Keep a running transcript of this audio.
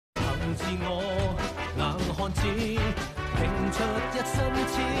自我，硬漢子拼出一身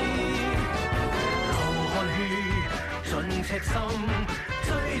刺，流汗血盡赤心，追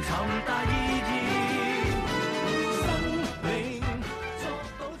尋大意義，生命作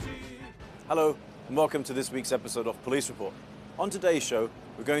賭注。Hello and welcome to this week's episode of Police Report. On today's show,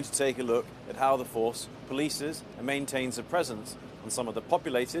 we're going to take a look at how the force polices and maintains a presence on some of the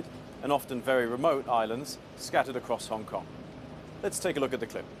populated and often very remote islands scattered across Hong Kong. Let's take a look at the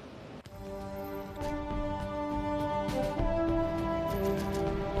clip.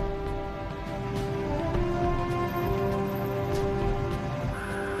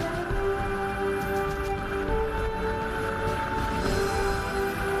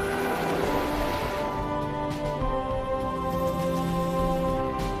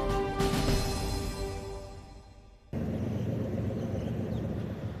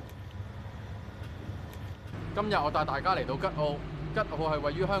 今日我帶大家嚟到吉澳。吉澳係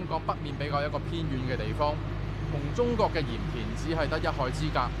位於香港北面比較一個偏遠嘅地方，同中國嘅鹽田只係得一海之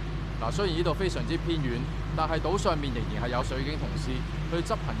隔。嗱，雖然呢度非常之偏遠，但係島上面仍然係有水警同事去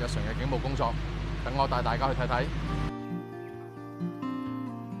執行日常嘅警務工作。等我帶大家去睇睇。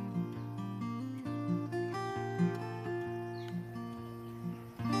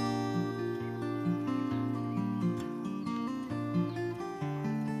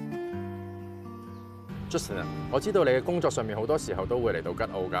Justin， 我知道你嘅工作上面好多時候都會嚟到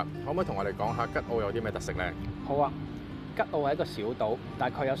吉澳㗎，可唔可以同我哋講下吉澳有啲咩特色呢？好啊，吉澳係一個小島，大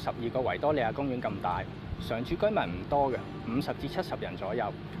概有12個維多利亞公園咁大，常住居民唔多嘅，50至70人左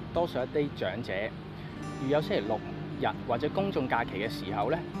右，多數一啲長者。如有星期六日或者公眾假期嘅時候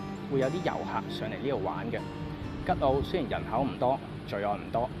咧，會有啲遊客上嚟呢度玩嘅。吉澳雖然人口唔多，罪案唔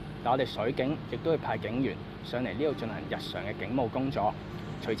多，但我哋水警亦都會派警員上嚟呢度進行日常嘅警務工作。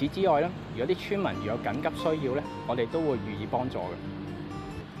 除此之外咧，如果啲村民如有緊急需要咧，我哋都會予以幫助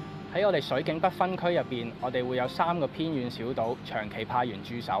嘅。喺我哋水警不分區入邊，我哋會有3個偏遠小島長期派員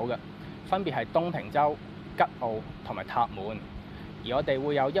駐守嘅，分別係東平洲、吉澳同埋塔門。而我哋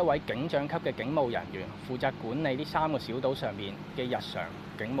會有1位警長級嘅警務人員負責管理呢3個小島上面嘅日常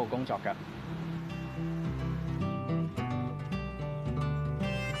警務工作嘅。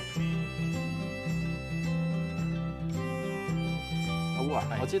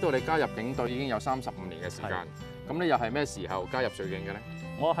 我知道你加入警隊已經有35年嘅時間，咁你又係咩時候加入水警嘅呢？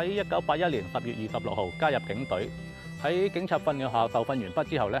我喺1981年10月26號加入警隊，喺警察訓練學校受訓完畢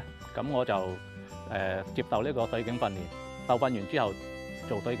之後咧，咁我就接受呢個水警訓練，受訓完之後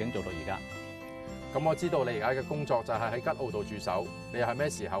做水警做到而家。咁我知道你而家嘅工作就係喺吉澳度駐守，你又係咩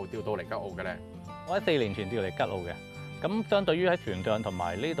時候調到嚟吉澳嘅咧？我喺4年前調嚟吉澳嘅，咁相對於喺船上同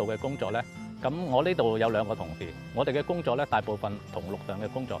埋呢度嘅工作咧。 咁我呢度有2個同事，我哋嘅工作咧大部分同陸上嘅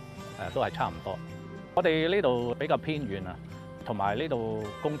工作都係差唔多。我哋呢度比較偏遠啊，同埋呢度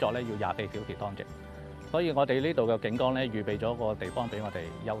工作咧要24小時當值，所以我哋呢度嘅警崗咧預備咗個地方俾我哋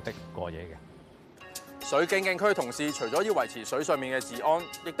休息過夜嘅。水警警區同事除咗要維持水上面嘅治安，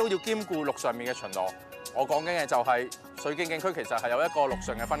亦都要兼顧陸上面嘅巡邏。我講緊嘅就係水警警區其實係有一個陸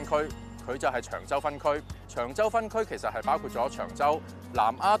上嘅分區。 佢就係長洲分區。長洲分區其實係包括咗長洲、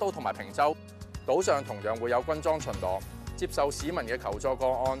南丫島同埋坪洲。島上同樣會有軍裝巡邏，接受市民嘅求助個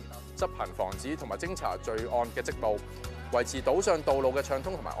案，執行防止同埋偵查罪案嘅職務，維持島上道路嘅暢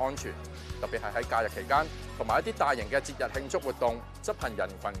通同埋安全。特別係喺假日期間，同埋一啲大型嘅節日慶祝活動，執行人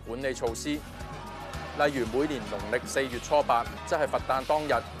群管理措施。例如每年農曆4月初8，即係佛誕當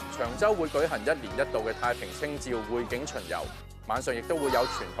日，長洲會舉行1年1度嘅太平清醮會景巡遊。 晚上亦都會有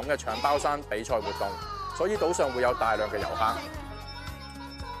傳統嘅搶包山比賽活動，所以島上會有大量嘅遊客。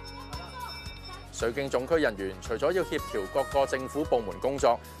水警總區人員除咗要協調各個政府部門工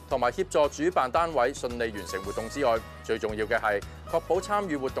作，同埋協助主辦單位順利完成活動之外，最重要嘅係確保參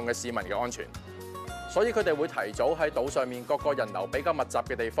與活動嘅市民嘅安全。所以佢哋會提早喺島上面各個人流比較密集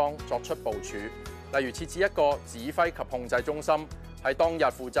嘅地方作出部署，例如設置一個指揮及控制中心，喺當日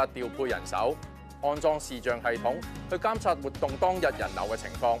負責調配人手。 安裝視像系統去監察活動當日人流嘅情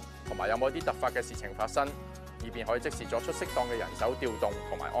況，同埋有冇啲突發嘅事情發生，以便可以即時作出適當嘅人手調動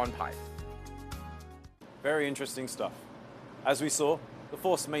同埋安排。Very interesting stuff. As we saw, the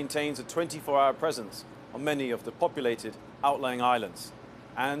force maintains a 24-hour presence on many of the populated outlying islands,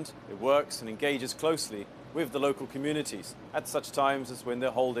 and it works and engages closely with the local communities at such times as when they're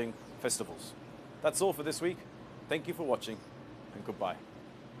holding festivals. That's all for this week. Thank you for watching, and goodbye.